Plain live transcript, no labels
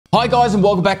Hi guys, and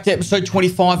welcome back to episode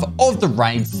 25 of the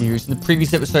Raid series. In the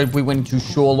previous episode, we went into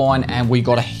Shoreline and we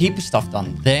got a heap of stuff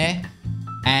done there.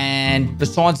 And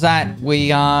besides that, we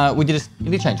did a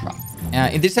interchange run.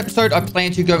 In this episode, I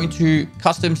plan to go into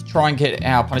customs, try and get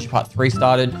our Punisher Part 3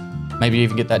 started. Maybe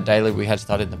even get that daily we had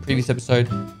started in the previous episode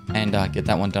and get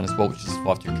that one done as well, which is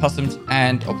 5-2 customs.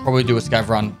 And I'll probably do a scav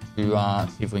run to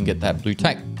see if we can get that blue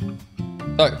tape.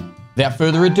 So, without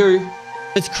further ado,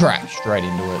 let's crack straight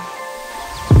into it.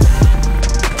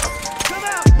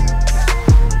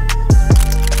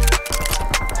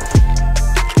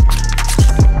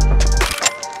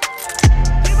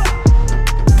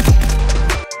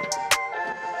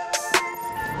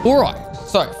 All right,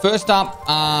 so first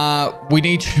up, we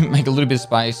need to make a little bit of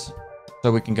space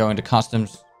so we can go into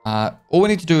customs. All we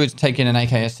need to do is take in an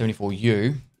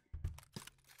AKS-74U.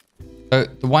 So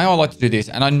the way I like to do this,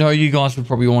 and I know you guys would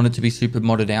probably want it to be super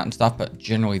modded out and stuff, but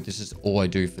generally this is all I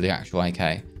do for the actual AK.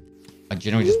 I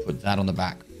generally just put that on the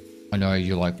back. I know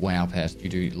you're like, wow, Pest, you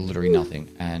do literally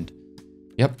nothing. And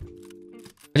yep.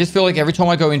 I just feel like every time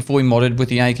I go in fully modded with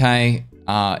the AK,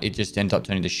 it just ends up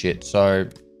turning to shit. So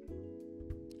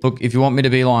look, if you want me to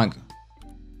be like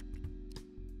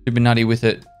super nutty with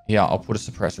it, yeah, I'll put a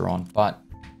suppressor on. But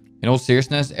in all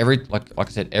seriousness, like I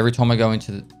said, every time I go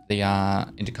into the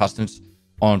into customs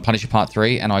on Punisher Part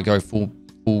 3 and I go full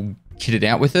kitted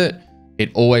out with it,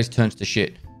 it always turns to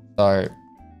shit. So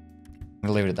I'm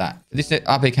gonna leave it at that. For this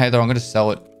RPK though, I'm gonna sell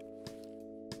it.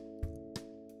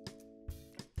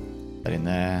 That in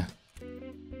there.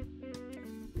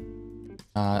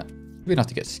 It'd be enough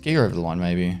to get Skier over the line,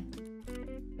 maybe.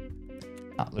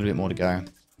 A little bit more to go.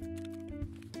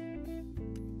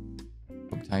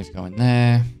 Tags go in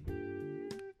there.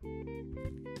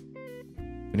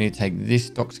 We need to take this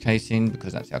docks case in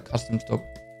because that's our custom stock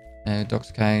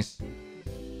docks case.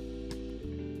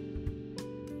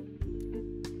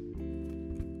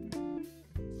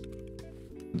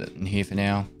 Put that in here for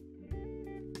now.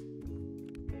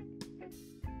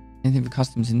 Anything for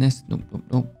customs in this? Nope, nope,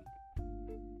 nope.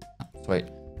 Oh, sweet.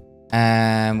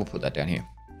 And we'll put that down here.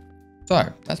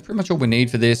 So that's pretty much all we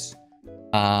need for this.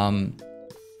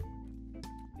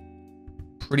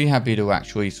 Pretty happy to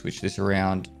actually switch this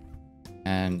around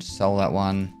and sell that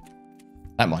one.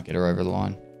 That might get her over the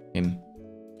line. Him.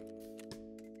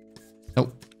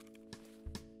 Nope.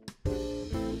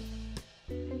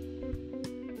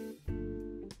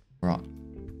 Right.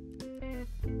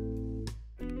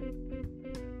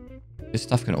 This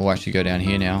stuff can all actually go down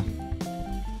here now.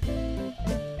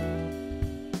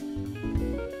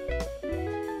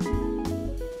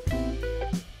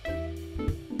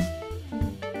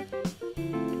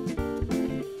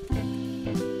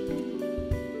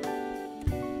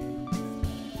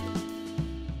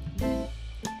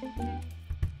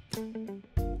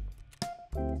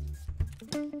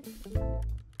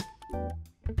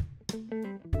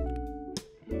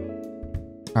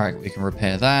 All right, we can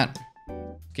repair that.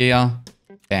 Gear.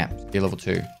 Bam. Gear level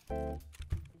 2.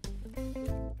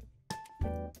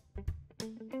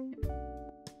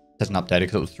 Doesn't update it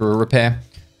because it was through a repair.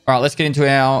 All right, let's get into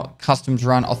our customs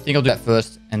run. I think I'll do that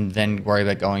first and then worry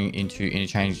about going into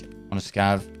interchange on a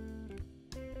scav.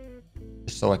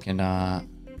 Just so I can...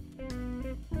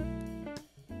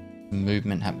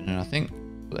 movement happening, I think.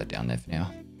 Put that down there for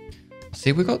now.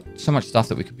 See, we've got so much stuff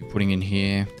that we could be putting in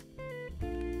here.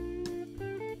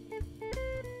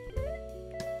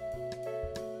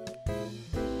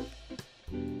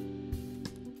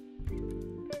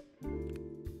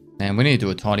 And we need to do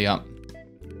a tidy up.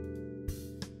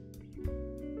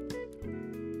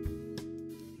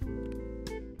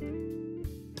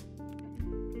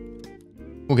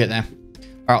 We'll get there.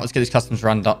 All right, let's get this customs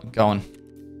run going.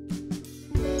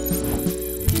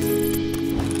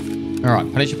 All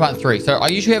right, Punisher Part 3. So I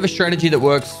usually have a strategy that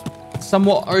works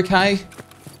somewhat okay.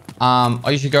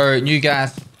 I usually go new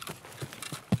gas.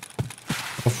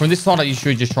 Well, from this side, I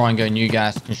usually just try and go new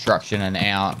gas, construction, and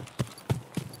out.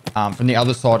 From the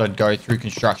other side, I'd go through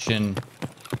construction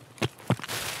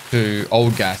to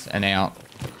old gas and out.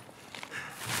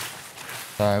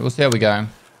 So we'll see how we go.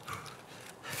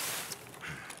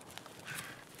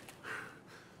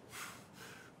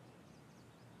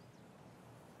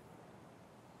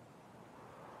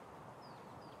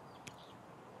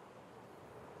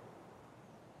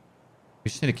 We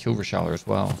just need to kill Rashala as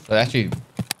well. So that actually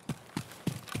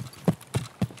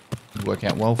would work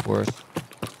out well for us.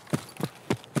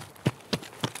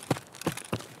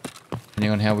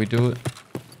 Depending on how we do it.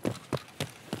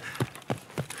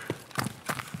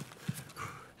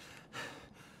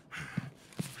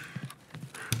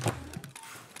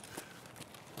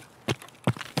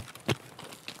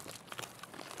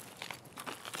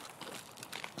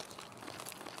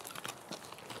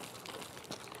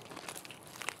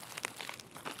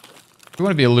 We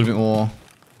want to be a little bit more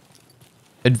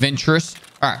adventurous.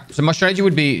 All right. So my strategy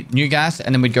would be new gas,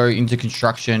 and then we'd go into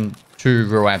construction to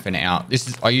Ruav and out.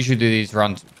 I usually do these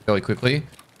runs fairly quickly.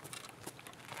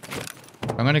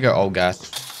 I'm going to go old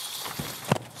gas.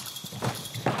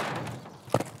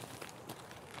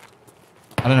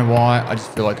 I don't know why. I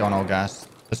just feel like going old gas.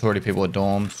 There's already people at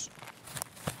dorms.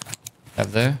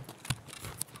 Have there.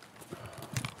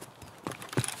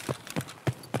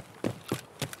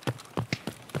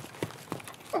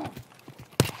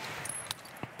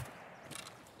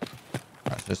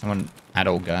 Alright, so someone at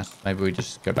old gas. Maybe we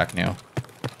just go back now.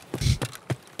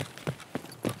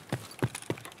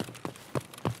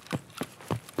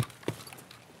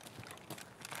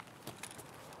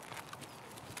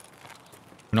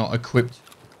 Not equipped.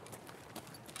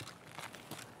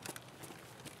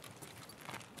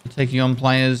 Taking on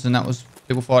players, and that was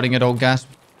people fighting at old gas.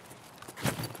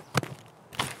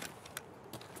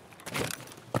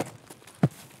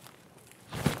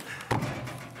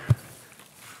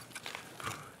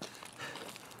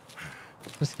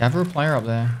 Is a scav or a player up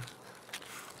there?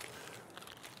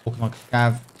 Walking like a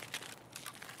scav.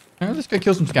 Oh, let's go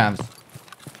kill some scavs.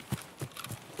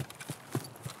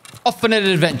 Off on an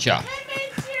adventure.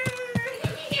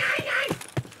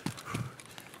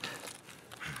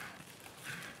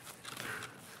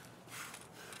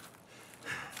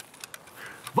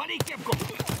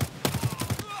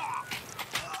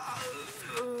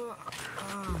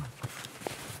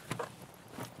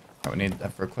 We need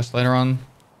that for a quest later on.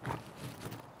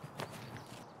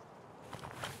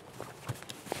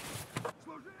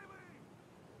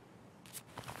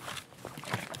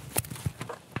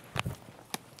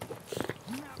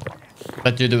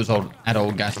 That dude that was at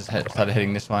old gas started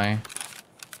heading this way.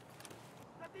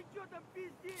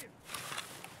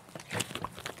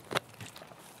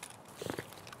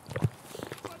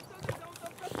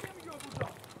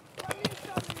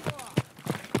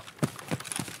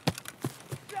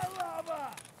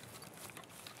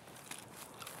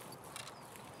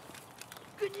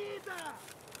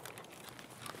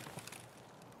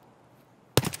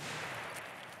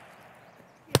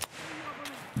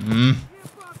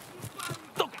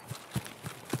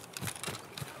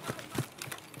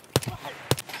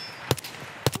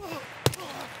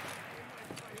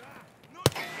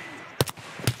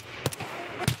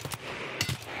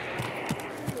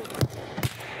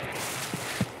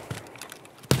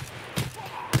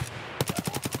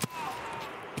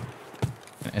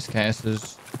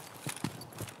 SKSs.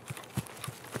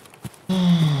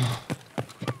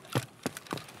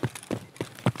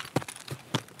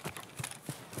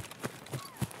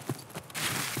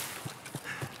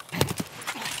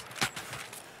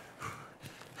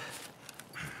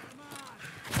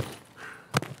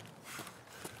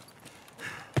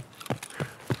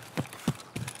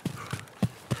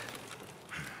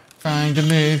 Trying to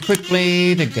move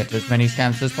quickly to get as many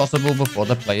scamps as possible before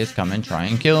the players come and try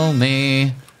and kill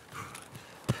me.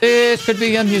 This could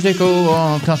be a musical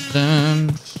or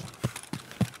customs.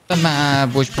 The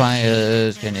map which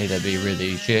players can either be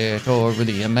really shit or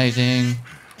really amazing.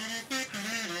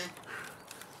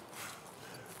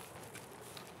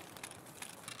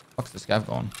 Fuck's the scav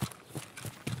gone?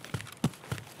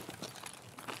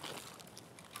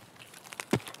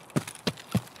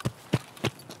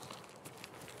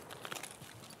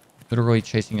 Literally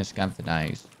chasing a scam for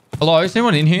days. Hello, is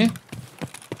anyone in here?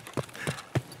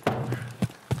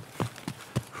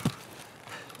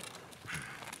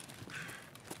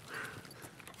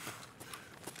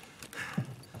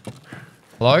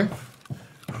 Hello?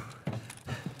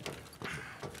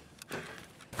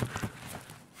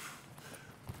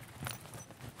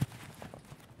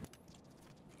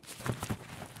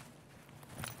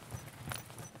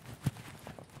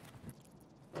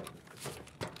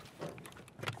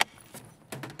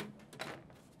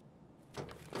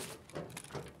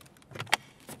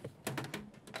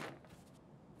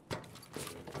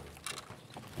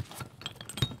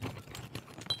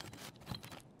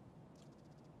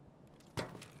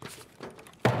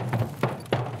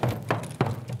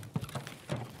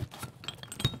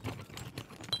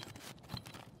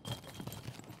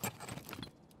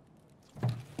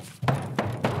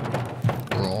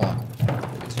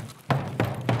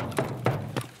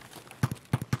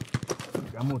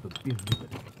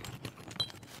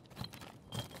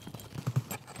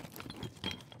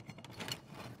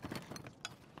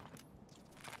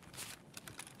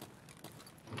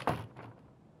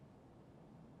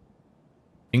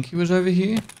 Think he was over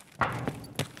here?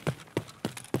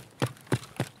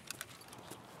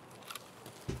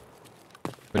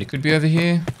 But he could be over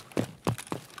here.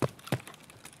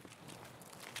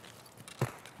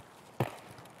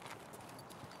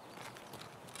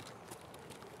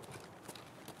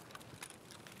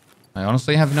 I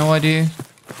honestly have no idea.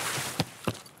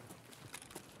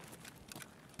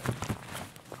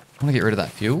 I want to get rid of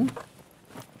that fuel.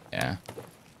 Yeah.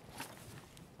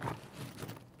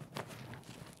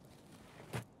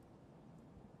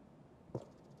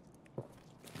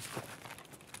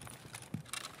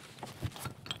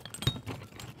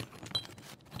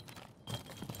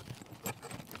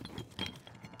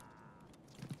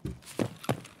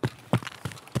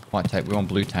 White tape. We want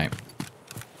blue tape.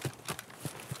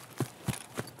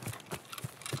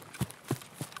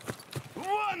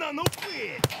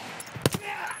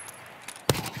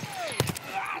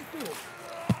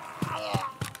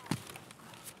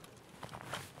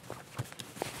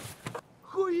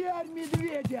 Хуярь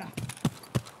медведя!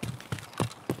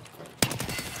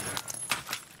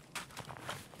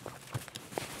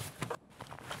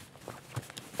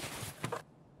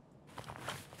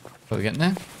 Are we getting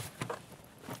there?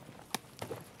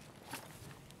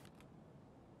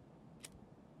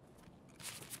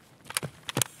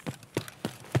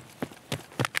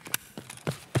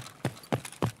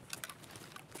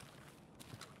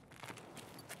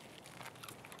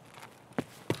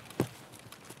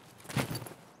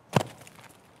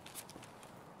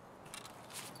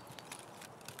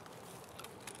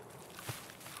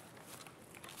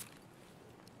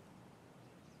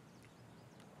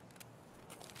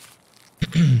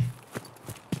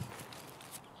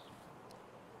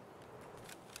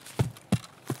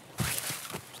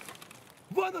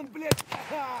 Вон он, блядь!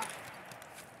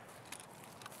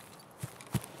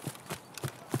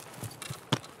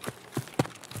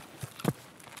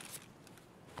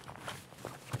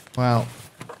 Well.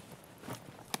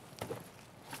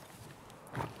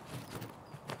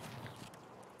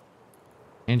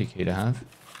 Handy key to have.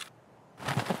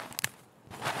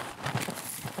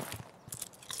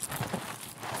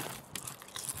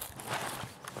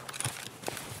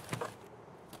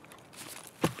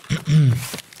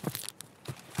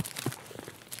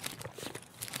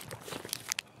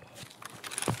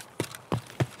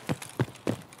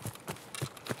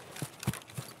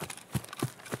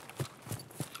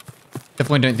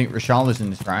 Definitely don't think Rashal is in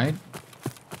this raid.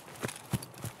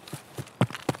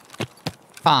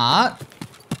 But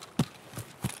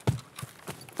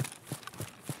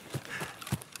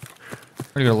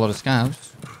already got a lot of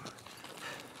scavs.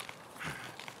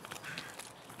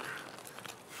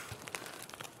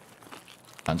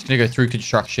 I'm just gonna go through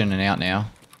construction and out now.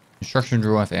 Construction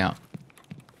drive out.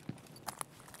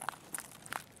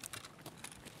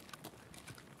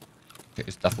 Get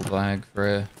this duffel bag for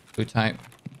a blue tape.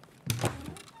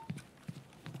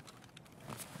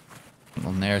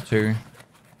 On there too.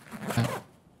 Okay.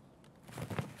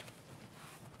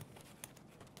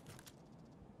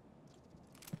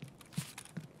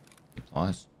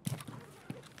 Supplies.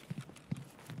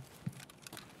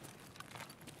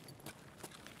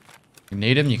 You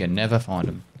need them, you can never find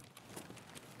them.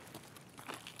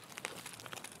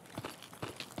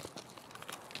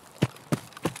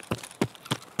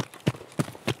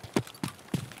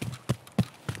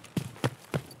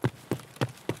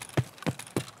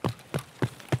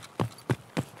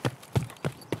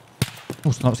 Oh,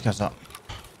 sniper scouts up.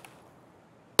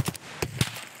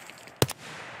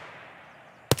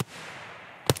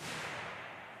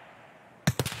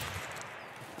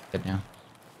 Dead now.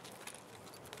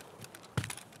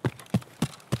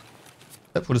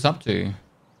 That put us up to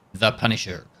the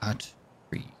Punisher Part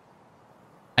 3.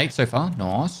 8 so far.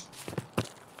 Nice.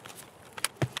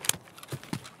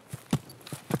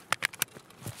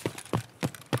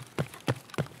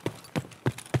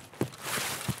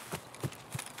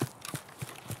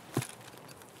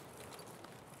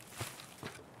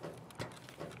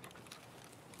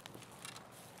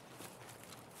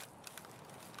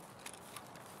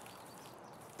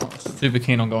 Super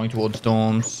keen on going towards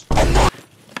storms.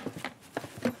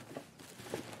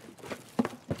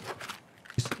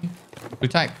 Blue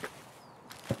tape.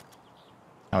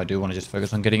 Now I do want to just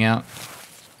focus on getting out.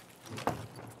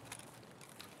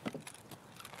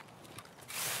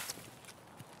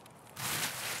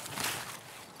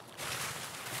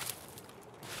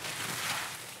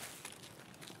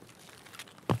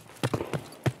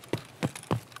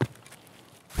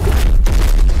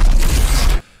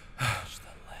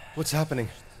 What's happening?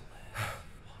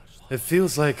 It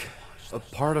feels like a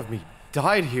part of me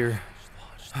died here.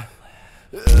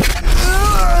 This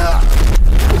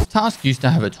task used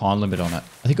to have a time limit on it.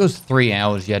 I think it was 3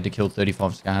 hours you had to kill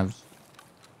 35 scavs.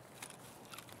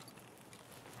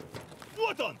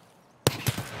 Вот он!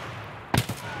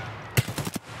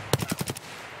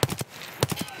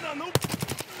 На ну!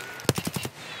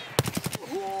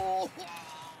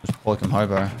 Just poke him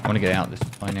hobo. I want to get out this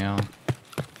way now.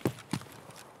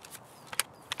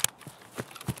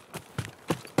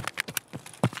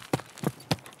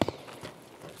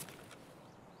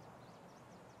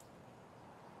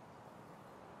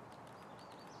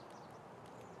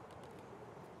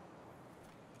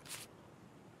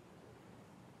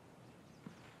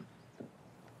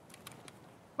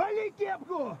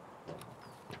 кепку!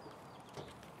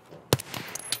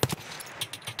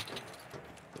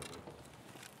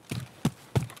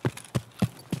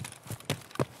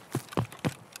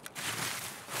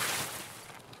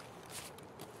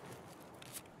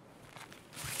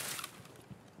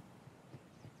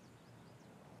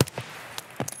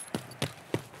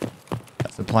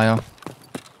 That's the player.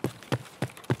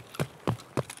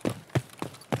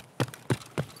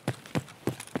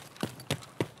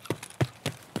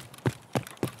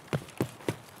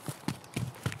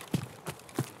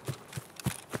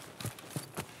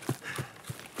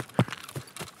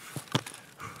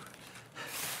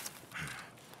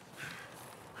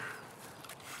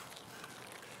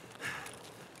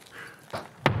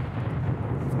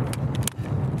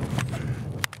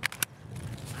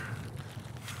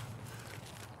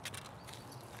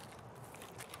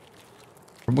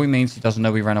 Probably means he doesn't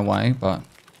know we ran away, but...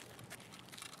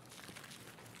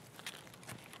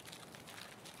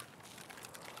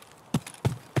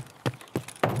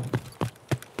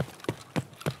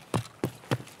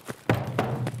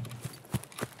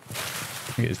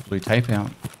 Get his blue tape out.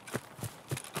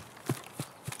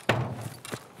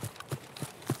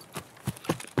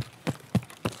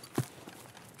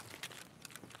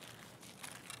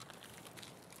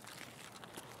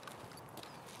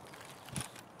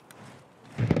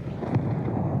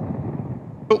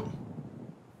 Oh.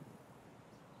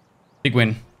 Big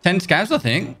win. 10 scavs, I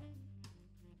think.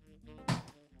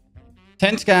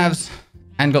 10 scavs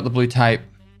and got the blue tape.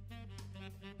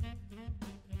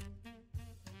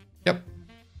 Yep.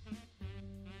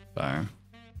 So.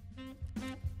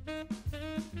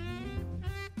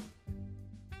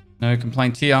 No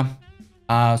complaints here.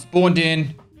 Spawned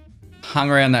in, hung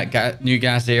around that new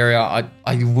gas area.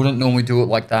 I wouldn't normally do it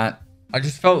like that. I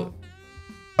just felt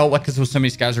like because there was so many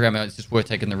scavs around me, it's just worth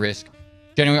taking the risk.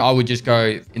 Generally, I would just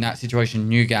go in that situation,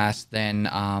 new gas, then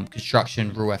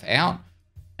construction, RUF out.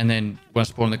 And then when I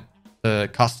spawn on the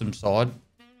custom side,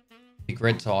 big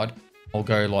red side, I'll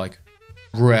go like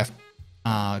RUF,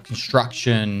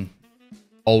 construction,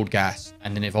 old gas.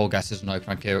 And then if old gas isn't open,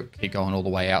 I keep going all the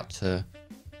way out to a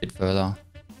bit further.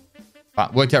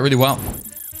 But worked out really well.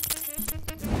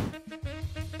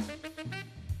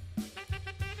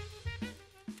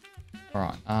 All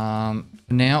right.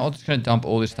 Now I'm just going to dump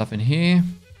all this stuff in here.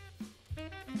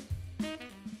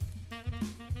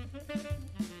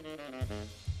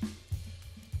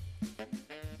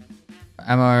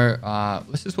 Ammo.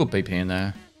 Let's just put BP in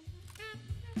there.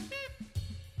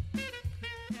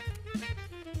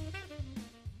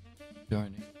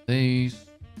 Don't need these.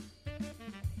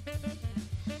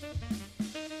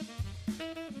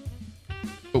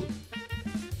 Oh.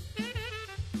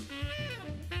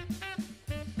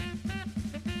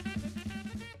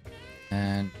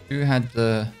 And who had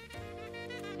the...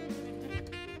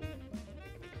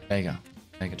 There you go.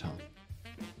 Take your time.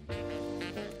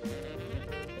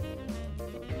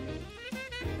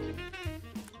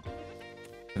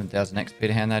 $7,000 XP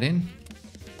to hand that in.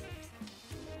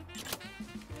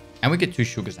 And we get 2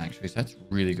 sugars actually, so that's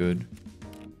really good.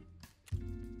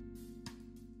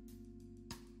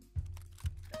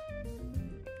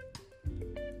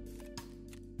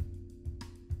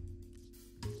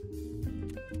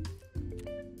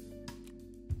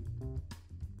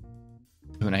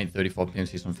 An 835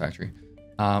 PMCs on factory.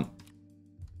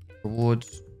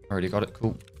 Rewards. Already got it.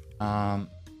 Cool.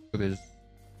 Sugars.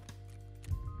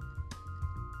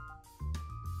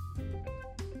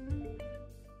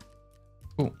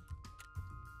 Cool.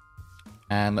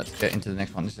 And let's get into the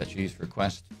next one. This is actually used for a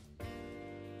quest.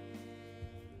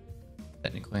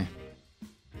 Technically.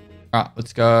 Alright,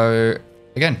 let's go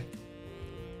again.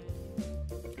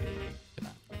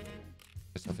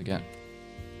 Guess I forget.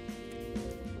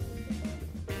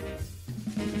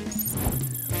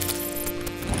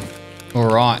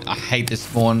 Alright, I hate this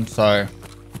spawn, so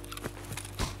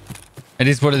it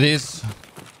is what it is.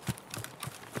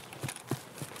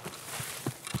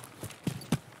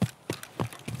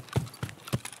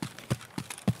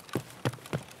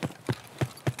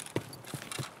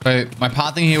 So my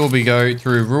pathing here will be go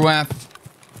through RUAF,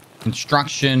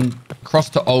 construction, across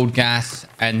to old gas,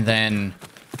 and then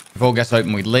if old gas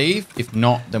open, we leave. If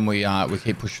not, then we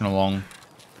keep pushing along.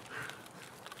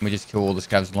 We just kill all the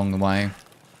scavs along the way.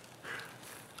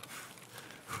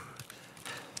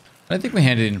 I don't think we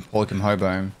handed in Polycom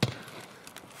Hobo.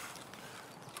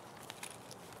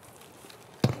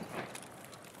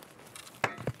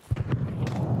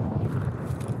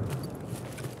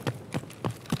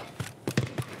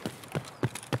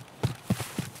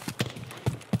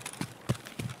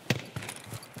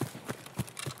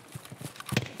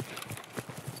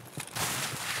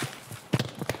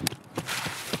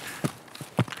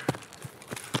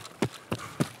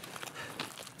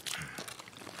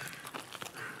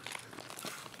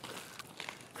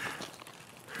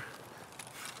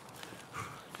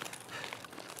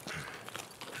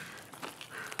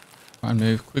 Try and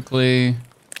move quickly.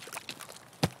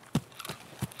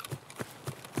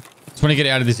 Just want to get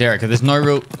out of this area because there's no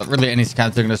really any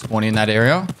scavs that are going to spawn in that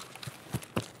area.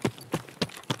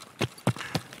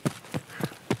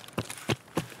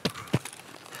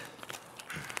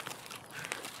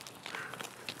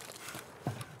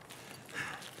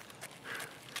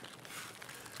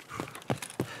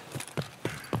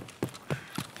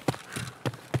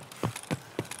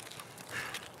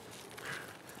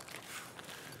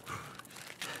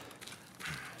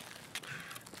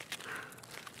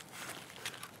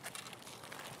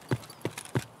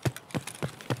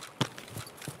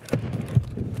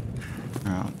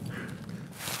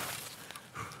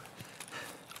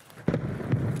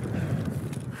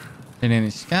 Seen any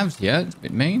scavs yet? It's a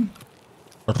bit mean.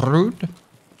 Rude.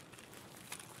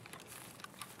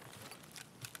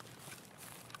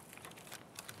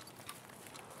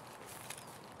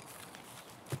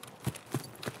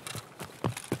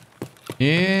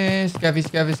 Yeah, scavvy,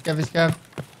 scavvy, scavvy, scav.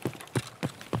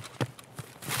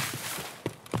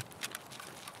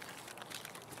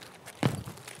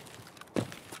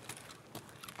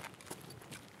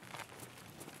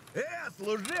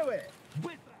 Служивые!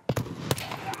 Быстро!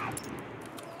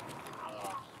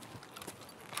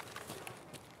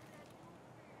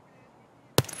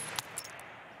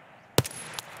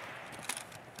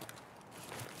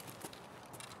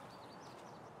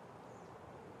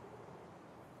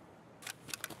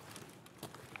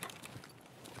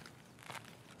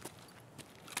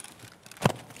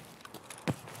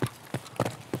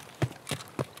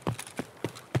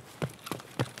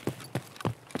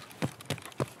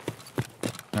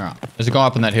 Alright. There's a guy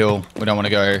up on that hill. We don't want to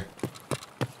go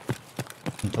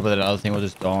on top of that other thing. We'll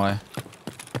just die.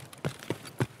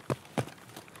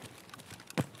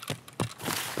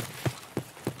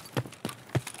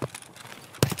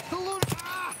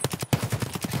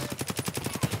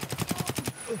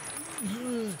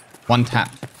 One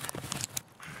tap.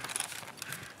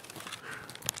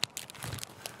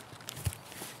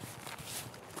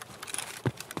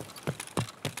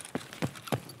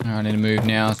 I need to move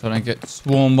now so I don't get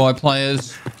swarmed by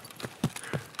players.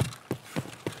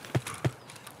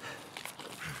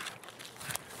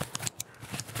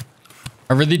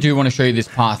 I really do want to show you this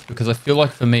path because I feel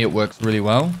like for me it works really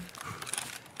well.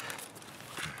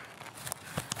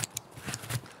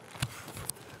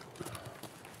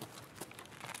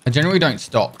 I generally don't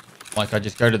stop. Like I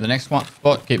just go to the next one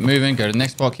spot, keep moving, go to the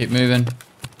next spot, keep moving.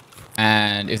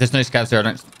 And if there's no scavs there, I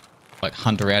don't like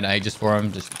hunt around ages for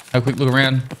them. Just have a quick look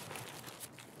around.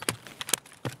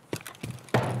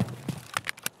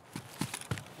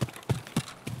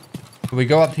 So we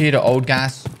go up here to old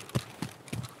gas.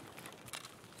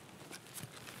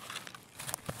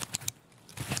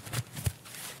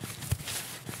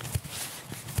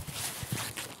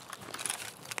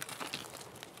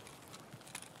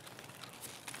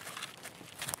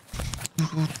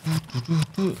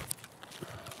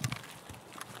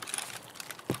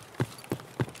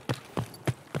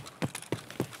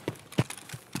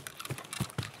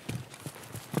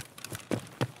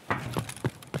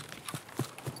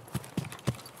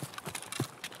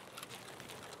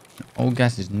 Old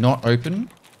gas is not open.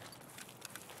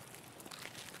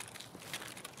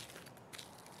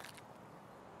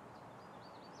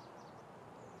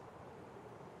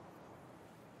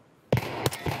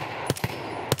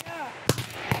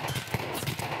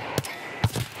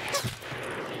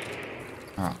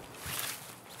 Alright.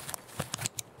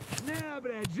 На,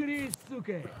 блядь, жри,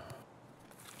 сука!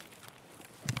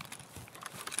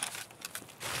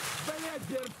 Блядь,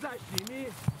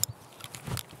 берцащими!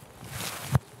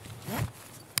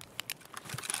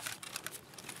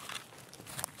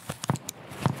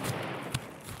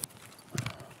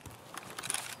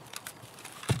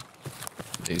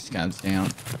 These scabs down.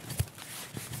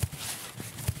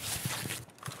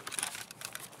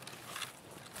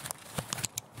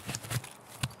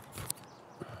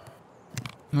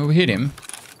 Well, we hit him.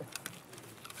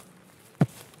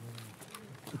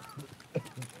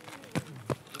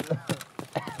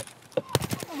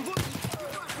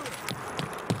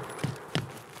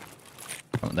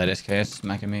 Oh, that SKS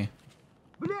smacking me.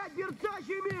 Блядь,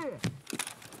 берцащими!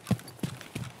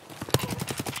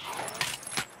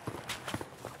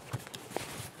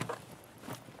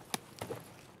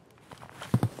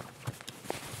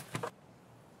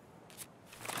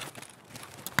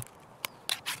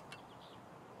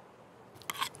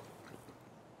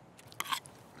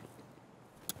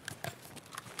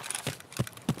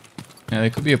 Yeah, there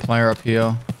could be a player up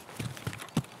here.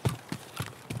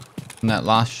 In that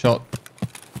last shot.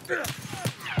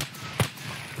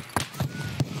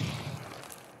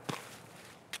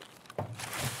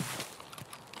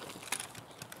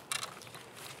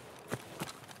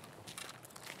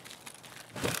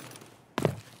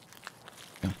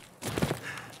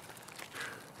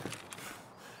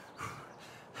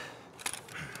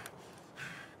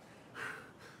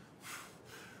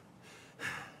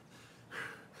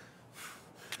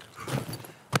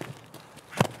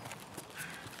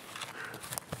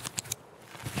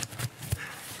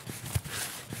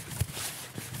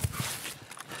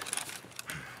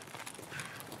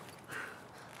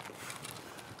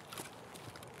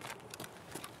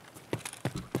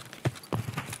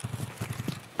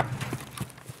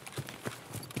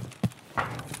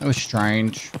 That was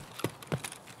strange.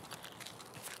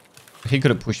 He could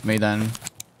have pushed me then.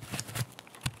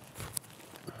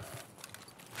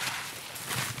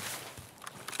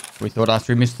 We thought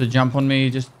after he missed the jump on me, he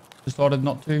just decided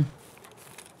not to.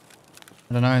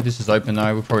 I don't know. This is open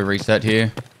though. We'll probably reset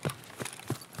here.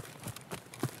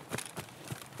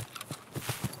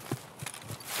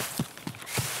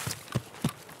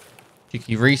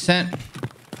 Cheeky reset.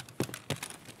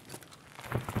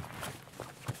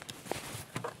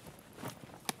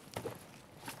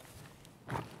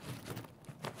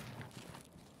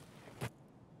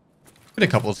 Got a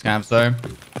couple of scabs though.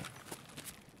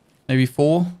 Maybe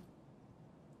 4.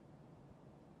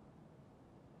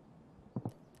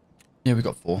 Yeah, we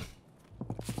got 4.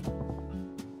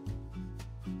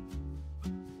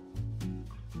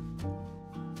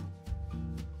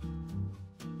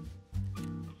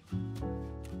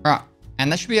 Alright,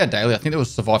 and that should be our daily. I think there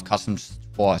was survive customs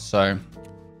twice, so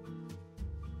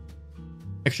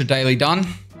extra daily done.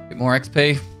 Bit more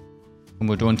XP. And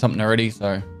we're doing something already,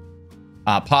 so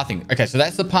pathing. Okay, so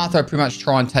that's the path I pretty much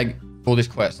try and take for this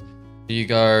quest. So you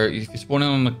go, if you're spawning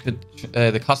on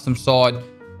the custom side,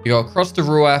 you go across the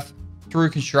Ruaf, through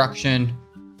construction,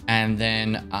 and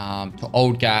then to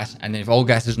old gas. And then if old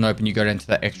gas isn't open, you go down to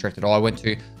that extract that I went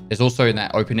to. There's also in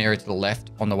that open area to the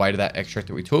left on the way to that extract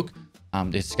that we took.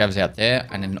 There's scavs out there.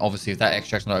 And then obviously if that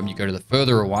extract's not open, you go to the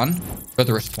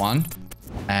furthest one.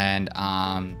 And you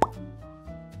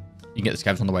can get the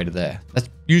scavs on the way to there. That's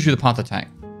usually the path I take.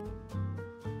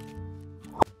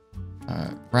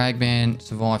 Ragman,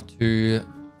 survive 2.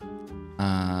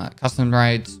 Custom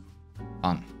raids,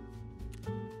 done.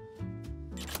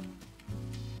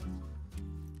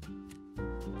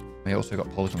 We also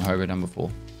got Polygon Hobo done before.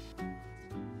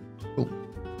 Cool.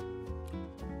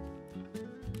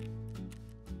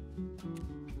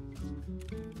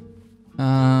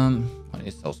 I need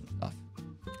to sell some stuff.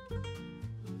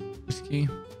 Whiskey.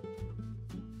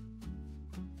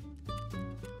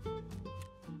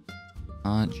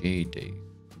 RGD.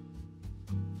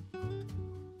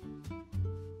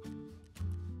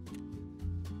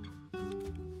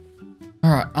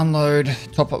 All right, unload.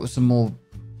 Top up with some more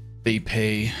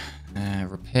BP.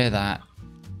 Repair that.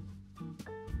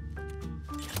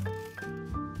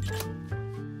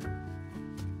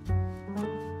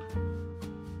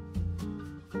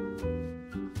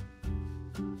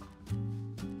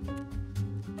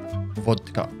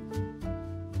 Vodka.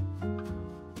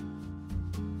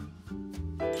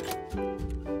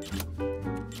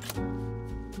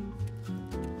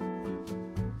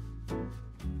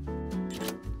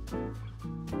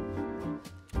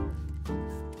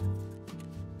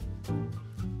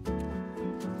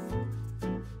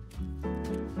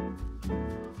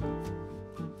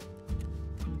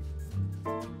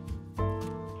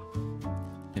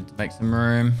 Need to make some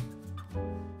room.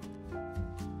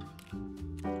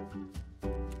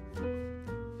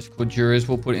 Jurors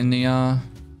we'll put in the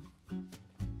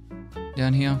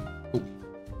down here. Cool.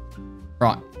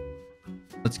 Right,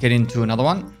 let's get into another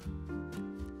one.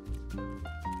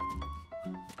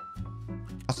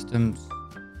 Customs,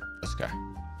 let's go.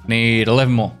 Need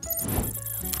 11 more.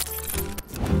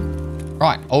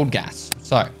 Right, old gas.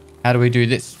 So how do we do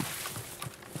this?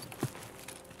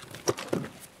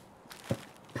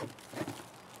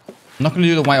 I'm not going to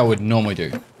do the way I would normally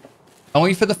do,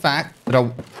 only for the fact that I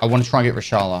want to try and get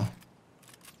Rashala.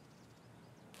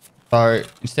 So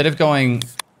instead of going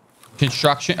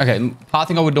construction, okay,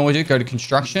 pathing I would normally do, go to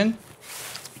construction,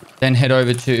 then head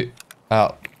over to,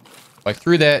 like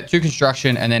through there to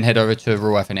construction, and then head over to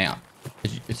Ruaf and out.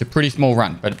 It's a pretty small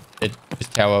run, but it's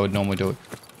just how I would normally do it.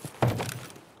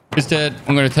 Instead,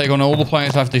 I'm going to take on all the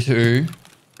players I have to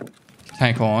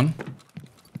take on,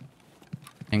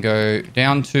 and go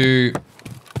down to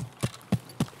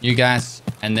new gas,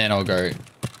 and then I'll go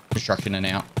construction and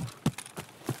out.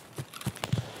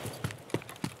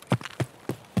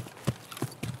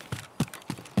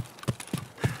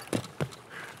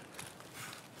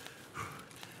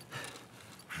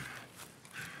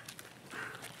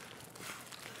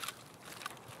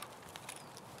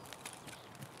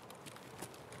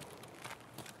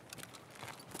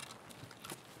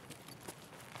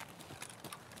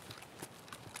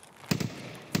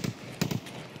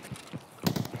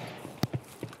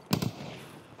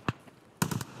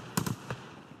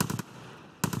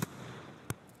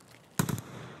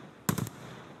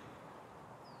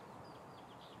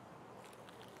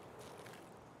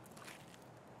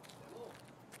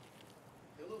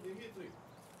 Pt.3,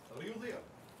 are you there?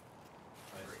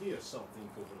 I hear something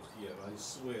over here, I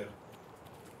swear.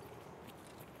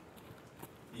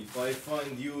 If I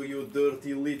find you, you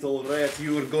dirty little rat,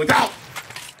 you're going out!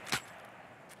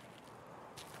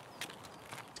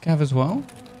 Scav as well?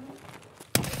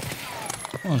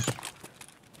 Was.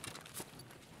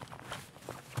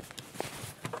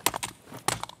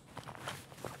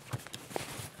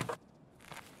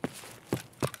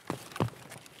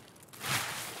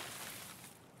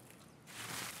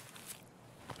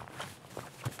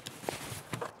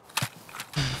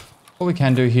 What we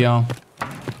can do here,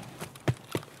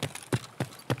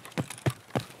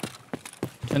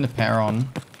 turn the power on.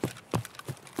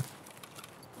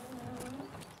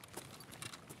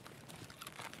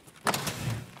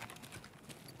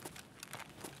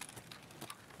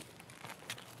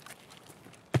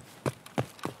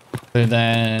 But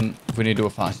then if we need to do a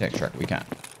fast extract, we can.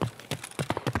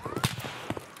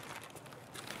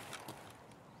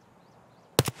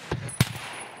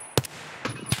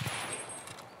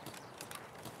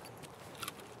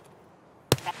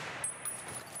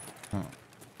 Oh.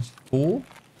 4.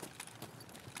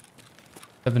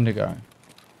 7 to go.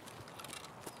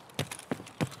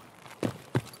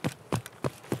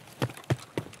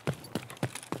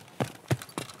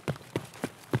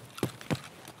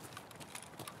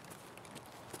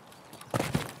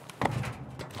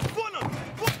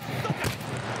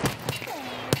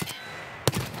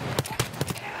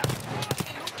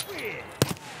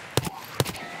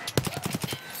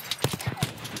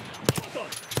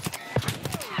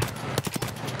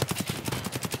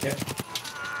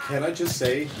 Can I just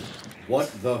say,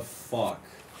 what the fuck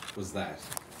was that?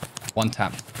 One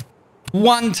tapped.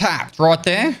 One tapped right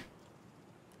there.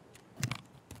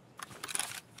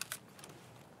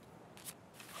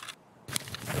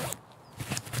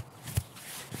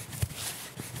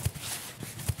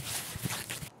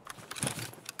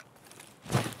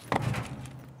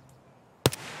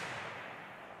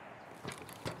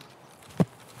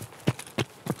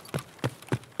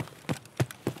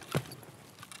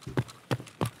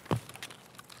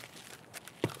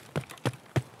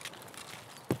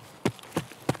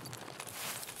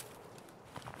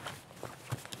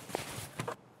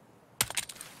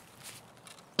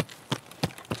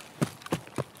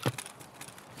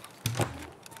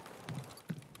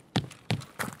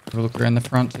 We'll look around the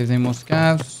front, see if there's any more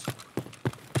scavs.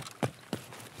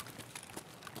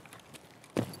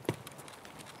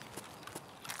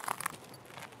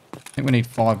 I think we need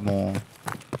 5 more.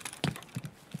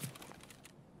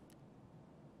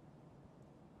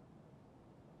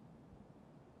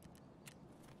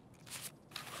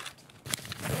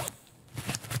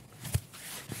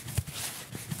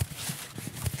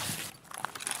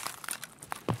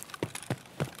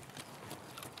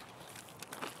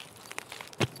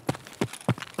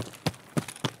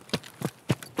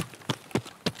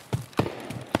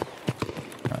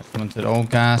 At all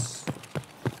gas.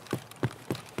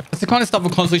 It's the kind of stuff we're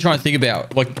constantly trying to think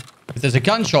about. Like, if there's a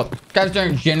gunshot, scavs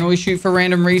don't generally shoot for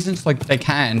random reasons. Like, they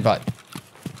can, but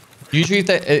usually if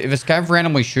a scav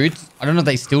randomly shoots, I don't know if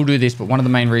they still do this, but one of the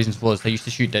main reasons was they used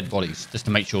to shoot dead bodies just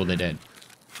to make sure they're dead.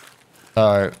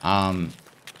 So, I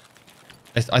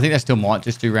think they still might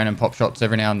just do random pop shots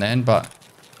every now and then, but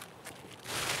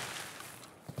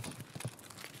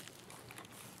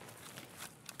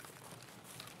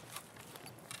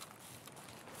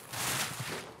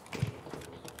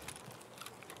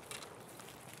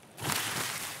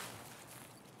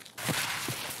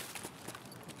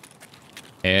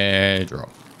airdrop.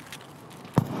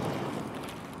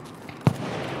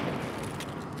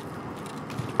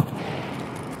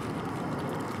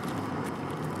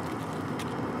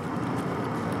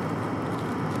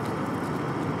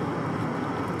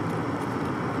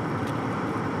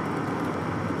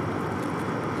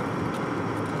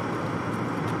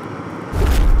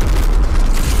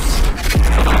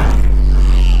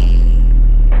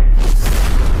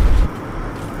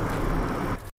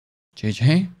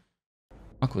 GG?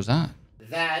 What was that?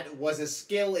 That was a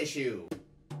skill issue.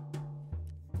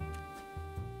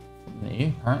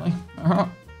 Me, apparently.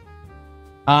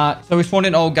 So we spawned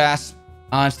in old gas.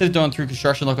 Instead of doing through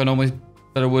construction like I normally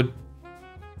said I would,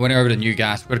 went over to new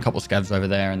gas. We got a couple of scavs over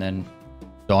there and then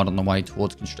died on the way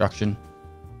towards construction.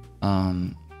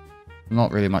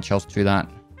 Not really much else to that.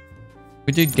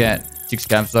 We did get 6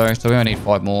 scavs though, so we only need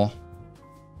 5 more.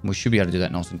 And we should be able to do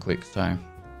that nice and quick, so.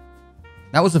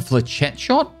 That was a flechette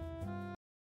shot?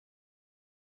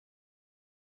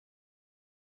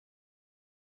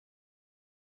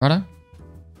 Righto.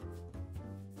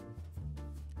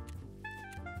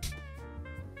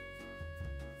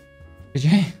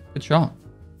 GG. Good shot.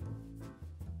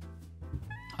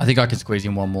 I think I can squeeze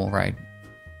in one more raid.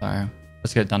 So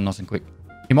let's get it done nice and quick.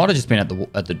 He might have just been at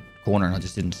the corner and I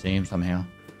just didn't see him somehow.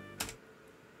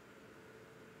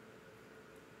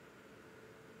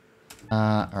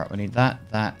 Alright, we need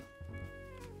that.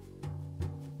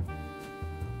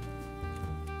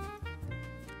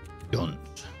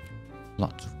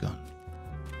 Lots of guns.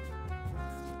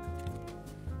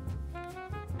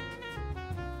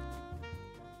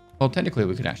 Well, technically,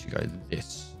 we could actually go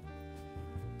this.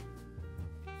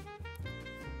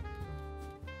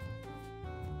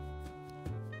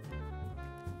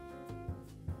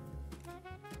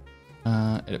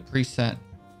 Edit preset.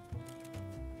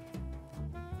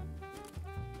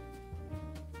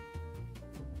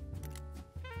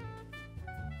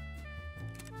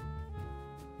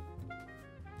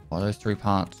 Oh, those 3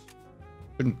 parts.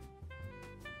 Couldn't.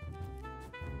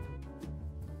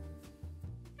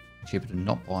 Cheaper to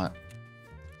not buy it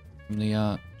from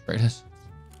the traders.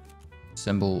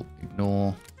 Assemble,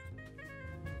 ignore.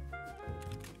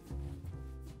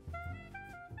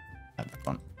 Add back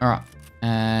on. All right,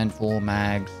 and for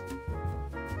mags.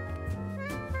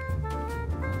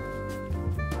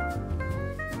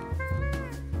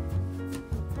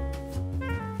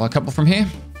 Buy a couple from here.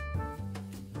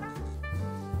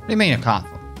 What do you mean I can't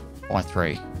buy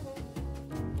 3?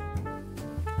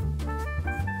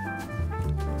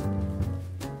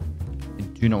 I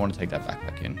do not want to take that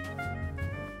backpack in.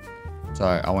 So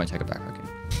I won't take a backpack in.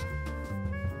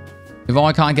 If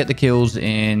I can't get the kills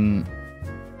in...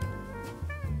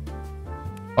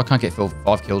 If I can't get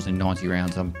 5 kills in 90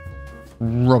 rounds, I'm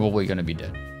probably going to be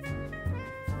dead.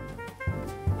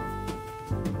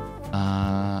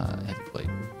 Heavy bleed.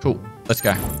 Cool. Let's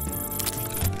go.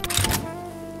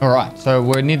 All right, so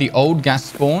we're near the old gas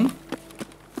spawn.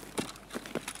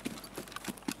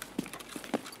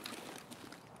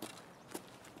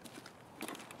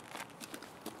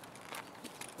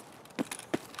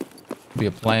 Be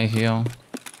a player here. I'm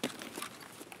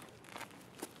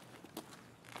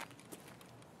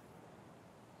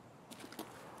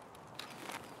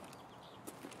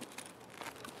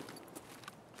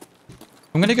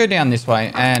going to go down this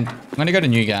way, and I'm going to go to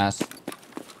new gas.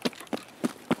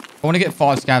 I want to get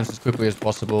 5 scavs as quickly as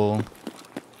possible.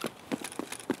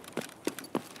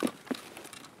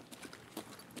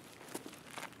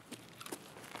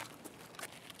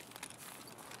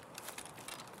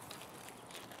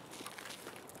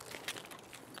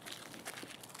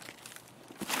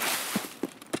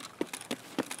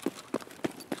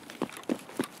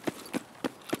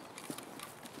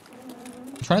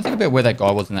 I'm trying to think about where that guy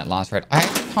was in that last raid. I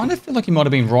kind of feel like he might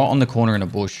have been right on the corner in a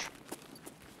bush.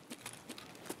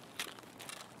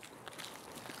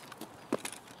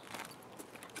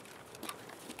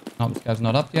 Oh, this guy's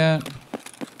not up yet.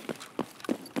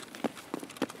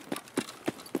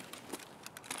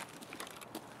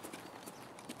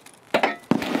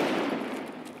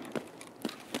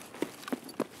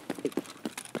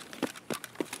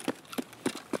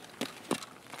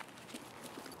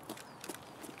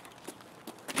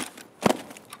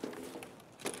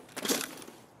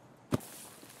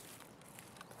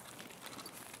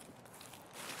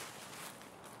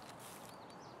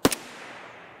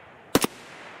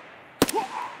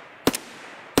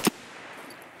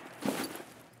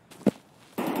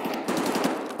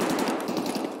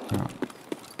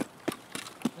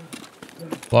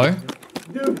 Hello?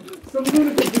 Dude, some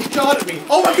lunatic just shot at me.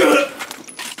 Oh my god!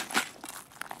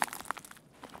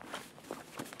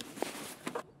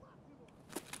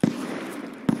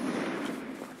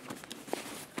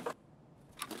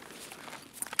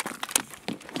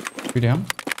 You down?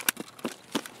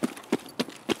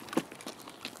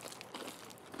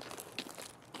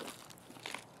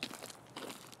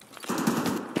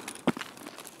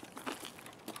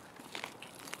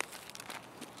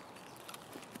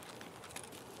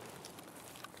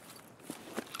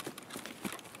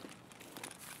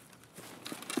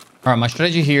 All right, my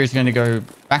strategy here is going to go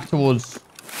back towards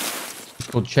it's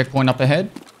called checkpoint up ahead.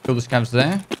 Kill the scavs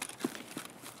there.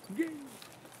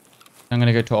 I'm going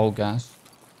to go to old gas.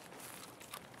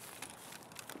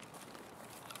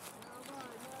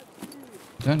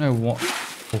 I don't know what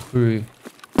or who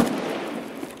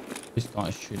this guy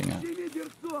is shooting at.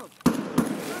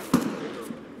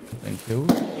 Been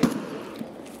killed.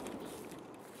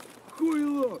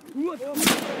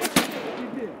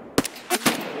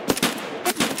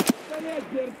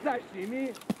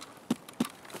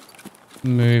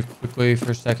 Move quickly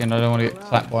for a second. I don't want to get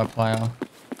clapped by a player. Out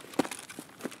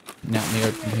in the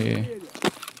open here.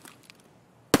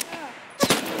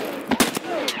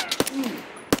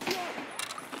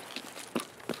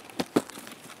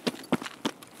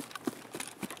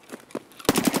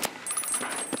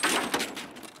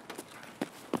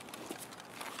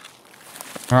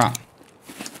 All right.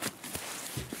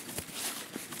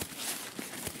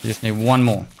 You just need one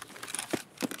more.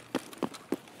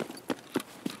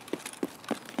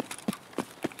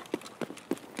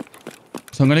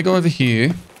 So I'm going to go over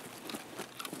here.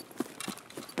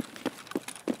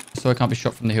 so I can't be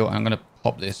shot from the hill. I'm going to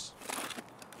pop this.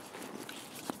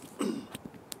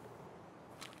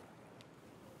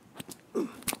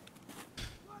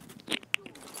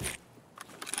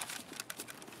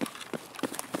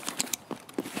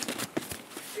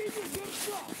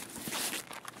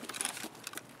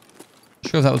 Not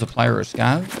sure if that was a player or a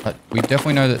scav, but we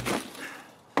definitely know that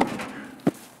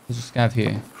there's a scav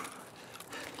here.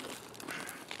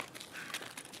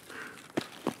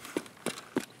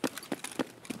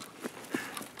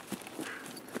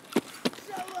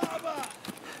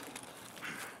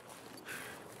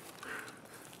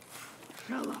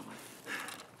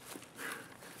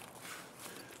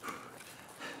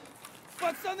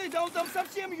 Пацаны, да он там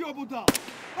совсем ёбу дал.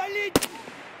 Валить!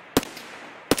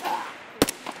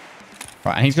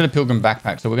 Right, and he's got a pilgrim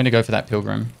backpack, so we're going to go for that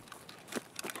pilgrim.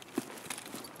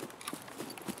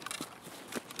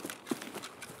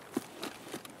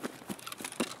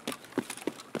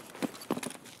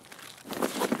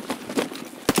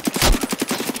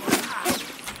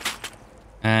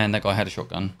 And that guy had a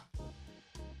shotgun.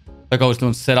 That guy was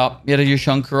doing setup. He had a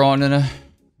Yushanka on and a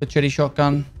machete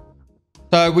shotgun.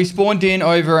 So we spawned in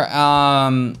over,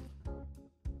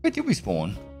 where did we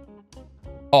spawn?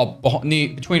 Oh,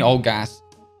 between Old Gas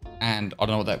and I don't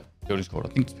know what that building's called. I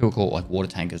think it's people call it like water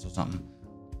tankers or something.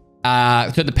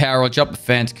 Turned the power on, jumped the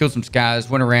fence, killed some scavs,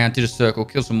 went around, did a circle,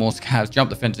 killed some more scavs, jumped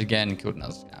the fence again, and killed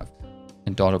another scav.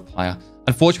 And died a player.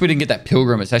 Unfortunately, we didn't get that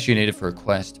pilgrim. It's actually needed for a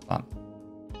quest, but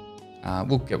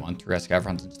we'll get one through our scav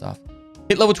runs and stuff.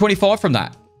 Hit level 25 from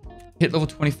that. Hit level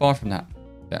 25 from that.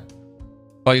 Yeah.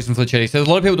 I use them for the machetes. So there's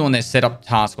a lot of people doing their setup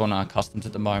task on customs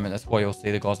at the moment. That's why you'll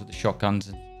see the guys with the shotguns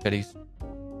and machetes.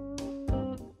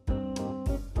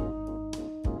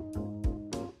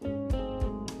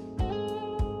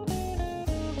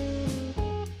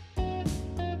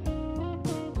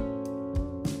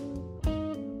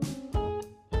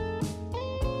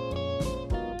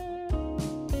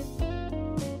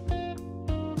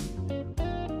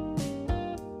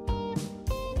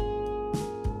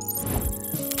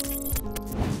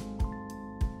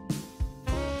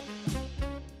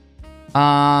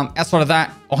 Outside of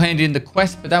that, I'll hand in the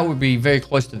quest, but that would be very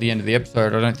close to the end of the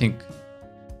episode. I don't think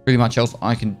really much else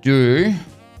I can do.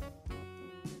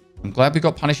 I'm glad we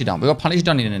got Punisher done. We got Punisher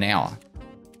done in an hour.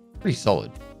 Pretty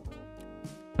solid.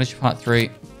 Punisher part 3.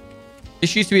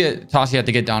 This used to be a task you had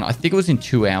to get done. I think it was in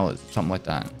 2 hours, something like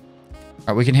that. All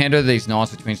right, we can hand over these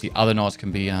knives, which means the other knives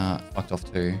can be fucked off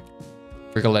too.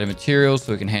 We've got a lot of materials,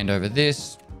 so we can hand over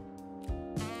this.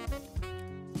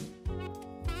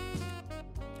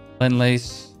 Lend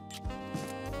lease.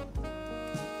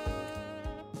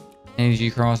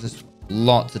 Energy crisis.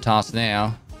 Lots of tasks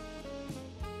now.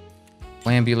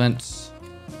 Ambulance.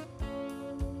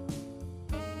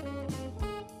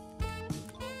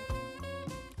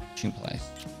 Fishing place.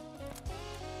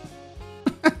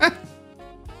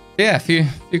 Yeah, a few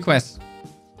quests.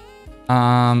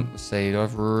 Let's see, do I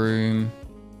have room?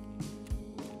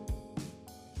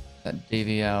 That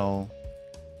DVL.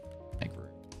 Make room.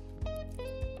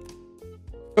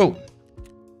 Cool.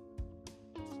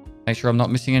 Make sure I'm not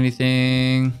missing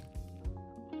anything.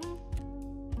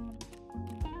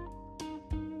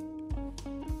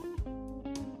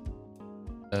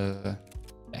 Yeah.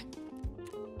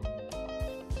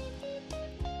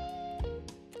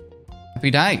 Happy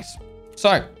days.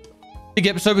 So, big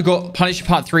episode. We got Punisher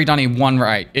Part 3 done in one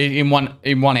raid, in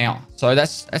one hour. So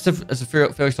that's a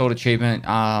fairly solid achievement.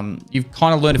 You've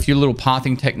kind of learned a few little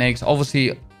pathing techniques.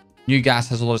 Obviously, New Gas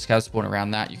has a lot of scavs spawn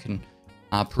around that. You can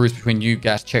peruse between New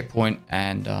Gas checkpoint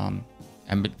and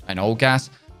Old Gas.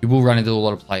 You will run into a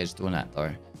lot of players doing that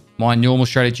though. My normal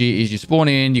strategy is you spawn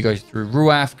in, you go through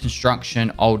Ruaf,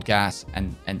 Construction, Old Gas,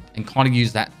 and kind of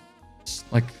use that,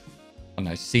 like, I don't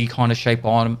know, C kind of shape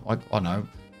on them. Like, I don't know,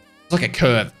 it's like a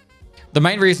curve. The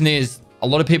main reason is a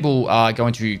lot of people are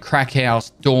going to Crack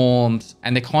House, Dorms,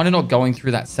 and they're kind of not going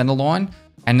through that center line.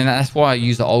 And then that's why I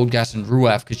use the Old Gas and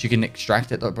Ruaf, because you can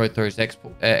extract it, both those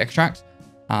extracts.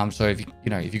 So if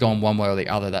you go on one way or the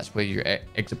other, that's where your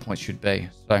exit points should be.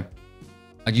 So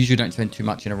I usually don't spend too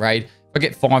much in a raid. If I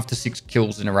get 5 to 6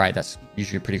 kills in a raid, that's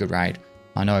usually a pretty good raid.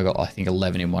 I know I got, I think,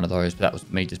 11 in one of those, but that was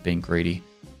me just being greedy.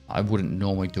 I wouldn't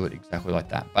normally do it exactly like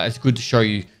that, but it's good to show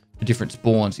you the different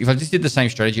spawns. If I just did the same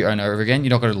strategy over and over again, you're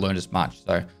not going to learn as much.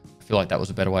 So I feel like that was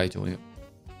a better way of doing it.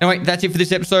 Anyway, that's it for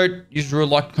this episode. Use a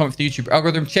like, comment for the YouTube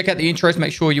algorithm. Check out the intros.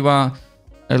 Make sure you are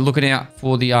looking out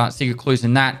for the secret clues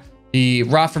in that. The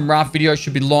Raft from Raft video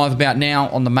should be live about now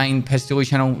on the main Pestilly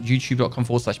channel,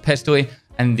 youtube.com/Pestilly.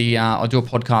 And I do a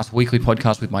podcast, weekly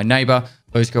podcast with my neighbor.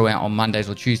 Those go out on Mondays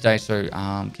or Tuesdays, so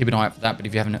keep an eye out for that. But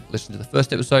if you haven't listened to the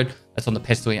first episode, that's on the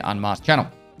Pestilly Unmasked channel.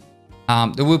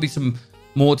 There will be some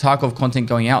more Tarkov content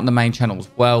going out on the main channel as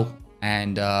well.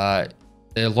 And they're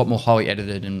a lot more highly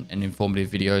edited and informative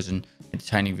videos and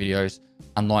entertaining videos.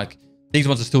 Unlike these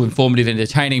ones are still informative and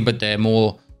entertaining, but they're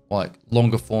more like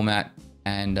longer format.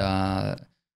 And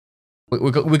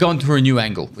we're going through a new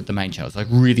angle with the main channel. It's like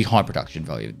really high production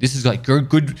value. This is like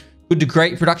good to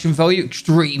great production value,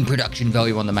 extreme production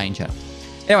value on the main channel.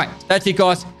 Anyway, that's it,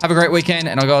 guys. Have a great weekend.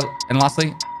 And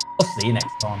lastly, I'll see you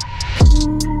next time.